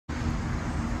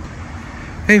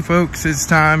Hey folks, it's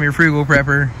Tom, your frugal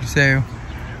prepper. So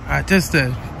just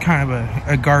a kind of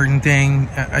a garden thing.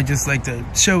 I just like to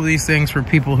show these things for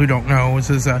people who don't know. This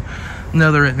is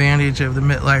another advantage of the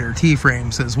Mittleider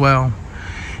T-frames as well.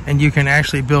 And you can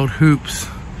actually build hoops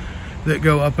that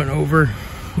go up and over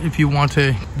if you want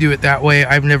to do it that way.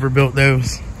 I've never built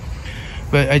those,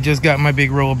 but I just got my big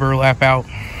roll of burlap out.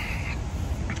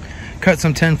 Cut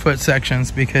some 10-foot sections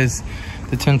because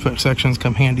the 10-foot sections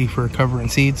come handy for covering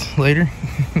seeds later.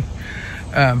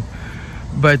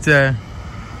 But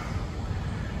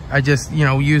I just,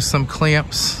 use some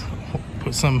clamps,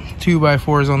 put some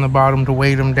 2x4s on the bottom to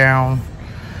weight them down.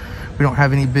 We don't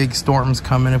have any big storms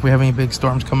coming. If we have any big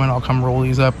storms coming, I'll come roll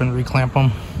these up and reclamp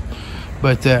them.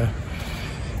 But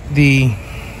the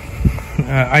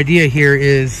idea here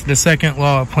is the second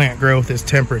law of plant growth is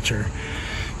temperature.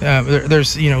 There's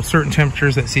certain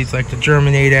temperatures that seeds like to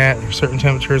germinate at. There's certain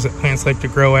temperatures that plants like to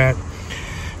grow at,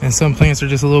 and some plants are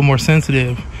just a little more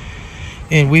sensitive.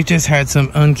 And we've just had some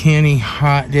uncanny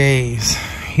hot days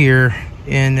here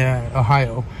in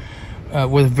Ohio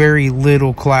with very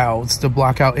little clouds to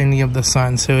block out any of the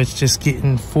sun, so it's just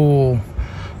getting full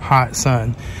hot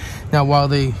sun. Now while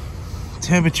the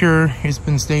temperature has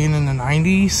been staying in the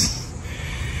 90s,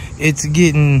 it's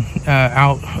getting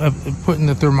putting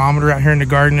the thermometer out here in the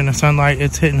garden in the sunlight,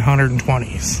 it's hitting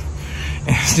 120s. And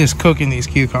it's just cooking these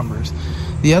cucumbers.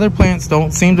 The other plants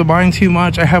don't seem to mind too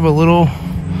much. I have a little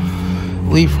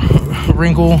leaf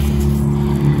wrinkle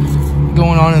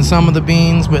going on in some of the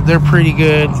beans, but they're pretty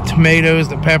good. The tomatoes,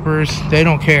 the peppers, they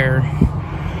don't care.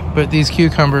 But these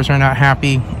cucumbers are not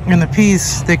happy. And the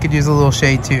peas, they could use a little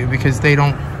shade too, because they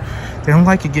don't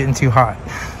like it getting too hot.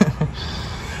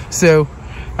 So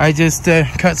I just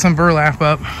cut some burlap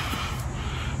up,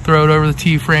 throw it over the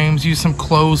T-frames, use some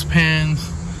clothespins,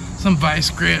 some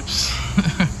vice grips,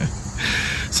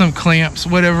 some clamps,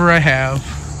 whatever I have,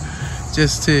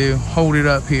 just to hold it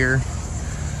up here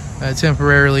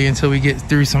temporarily until we get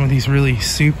through some of these really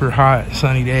super hot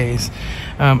sunny days.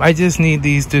 I just need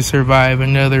these to survive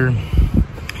another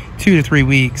 2 to 3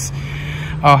 weeks.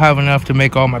 I'll have enough to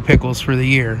make all my pickles for the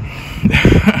year.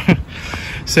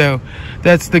 So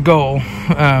that's the goal,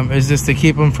 is just to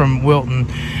keep them from wilting.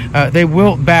 They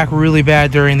wilt back really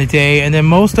bad during the day, and then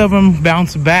most of them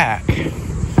bounce back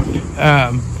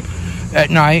at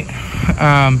night.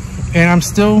 And I'm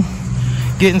still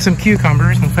getting some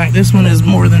cucumbers. In fact, this one is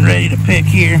more than ready to pick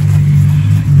here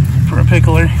for a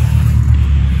pickler.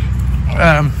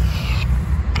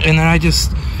 And then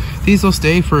these will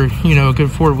stay for, a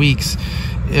good 4 weeks.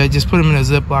 Just put them in a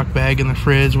Ziploc bag in the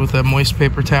fridge with a moist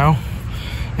paper towel,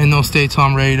 and they'll stay till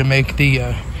I'm ready to make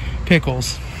the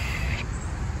pickles.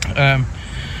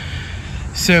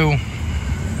 So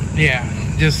yeah,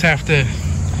 just have to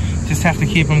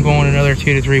keep them going another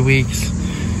 2 to 3 weeks,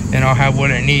 and I'll have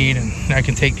what I need, and I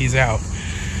can take these out.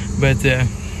 But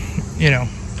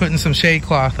putting some shade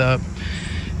cloth up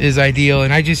is ideal,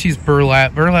 and I just use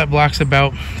burlap. Burlap blocks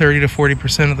about 30 to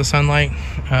 40% of the sunlight.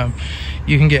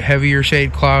 You can get heavier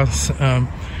shade cloths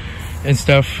and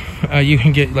stuff. You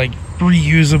can get like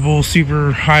reusable,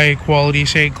 super high quality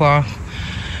shade cloth.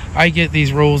 I get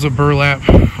these rolls of burlap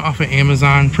off of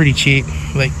Amazon pretty cheap.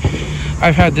 Like,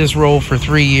 I've had this roll for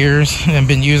 3 years and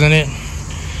been using it,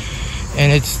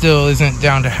 and it still isn't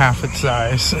down to half its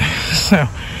size. So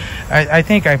I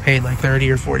think I paid like 30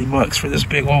 or 40 bucks for this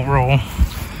big old roll.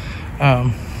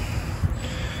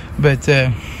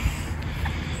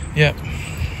 Yep,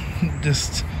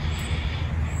 just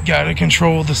gotta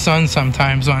control the sun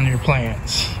sometimes on your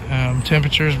plants.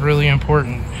 Temperature is really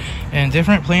important, and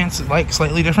different plants like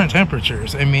slightly different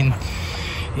temperatures. I mean,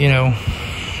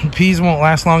 peas won't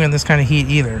last long in this kind of heat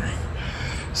either.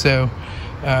 So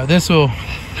this will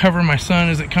cover my sun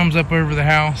as it comes up over the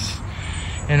house,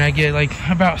 and I get like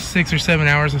about 6 or 7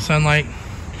 hours of sunlight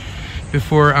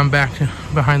before I'm back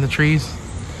behind the trees.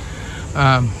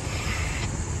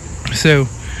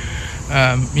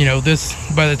 This,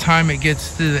 by the time it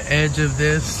gets to the edge of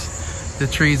this, the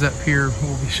trees up here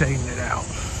will be shading it out.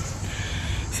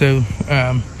 So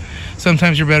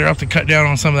sometimes you're better off to cut down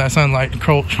on some of that sunlight to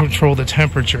control the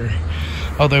temperature.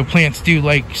 Although plants do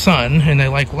like sun, and they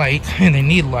like light, and they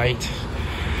need light.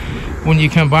 When you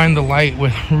combine the light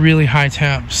with really high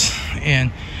temps,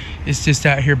 and it's just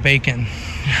out here baking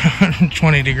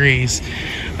 20 degrees,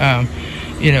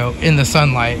 in the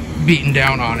sunlight, beating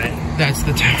down on it, that's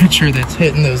the temperature that's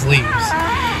hitting those leaves.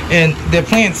 And the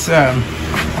plants,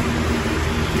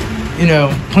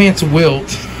 plants wilt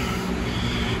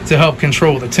to help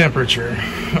control the temperature,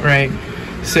 right?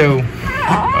 So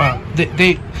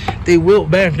they wilt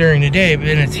back during the day, but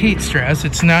it's heat stress.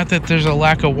 It's not that there's a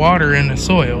lack of water in the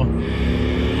soil.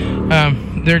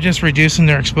 they're just reducing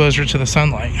their exposure to the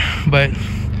sunlight. But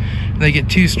they get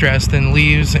too stressed, and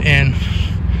leaves and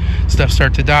stuff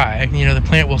start to die. You know, the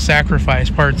plant will sacrifice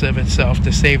parts of itself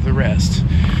to save the rest.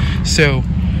 So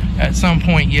at some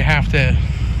point you have to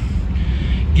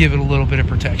give it a little bit of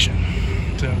protection.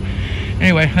 So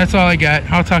anyway, that's all I got.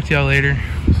 I'll talk to y'all later.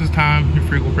 This is Tom, your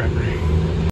frugal prepper.